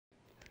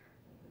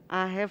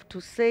I have to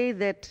say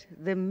that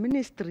the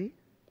ministry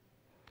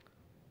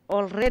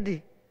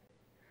already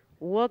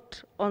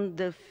worked on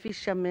the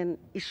fishermen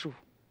issue.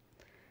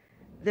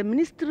 The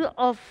Ministry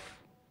of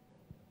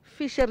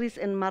Fisheries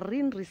and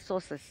Marine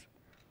Resources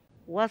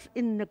was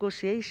in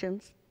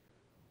negotiations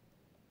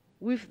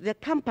with the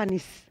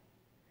companies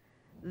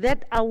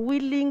that are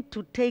willing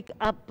to take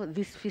up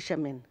these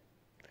fishermen.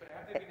 But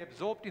have they been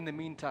absorbed in the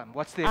meantime?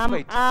 What's their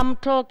fate? I'm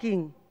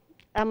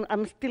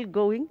still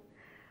going.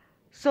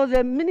 So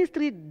the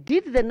ministry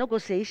did the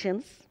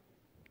negotiations,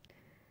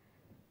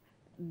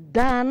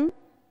 done,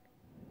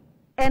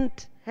 and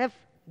have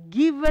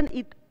given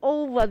it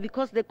over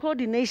because the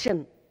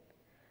coordination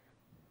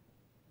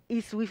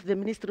is with the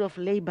Ministry of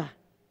Labor.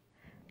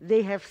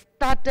 They have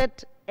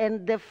started,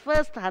 and the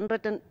first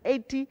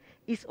 180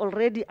 is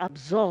already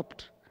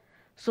absorbed.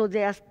 So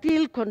they are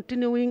still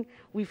continuing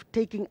with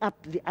taking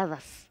up the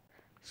others.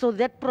 So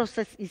that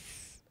process is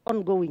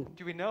ongoing.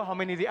 Do we know how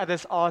many of the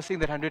others are saying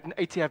that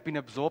 180 have been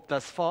absorbed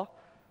thus far?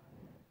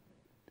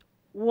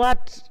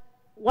 What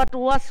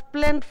was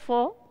planned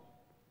for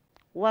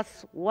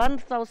was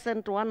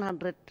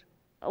 1,300.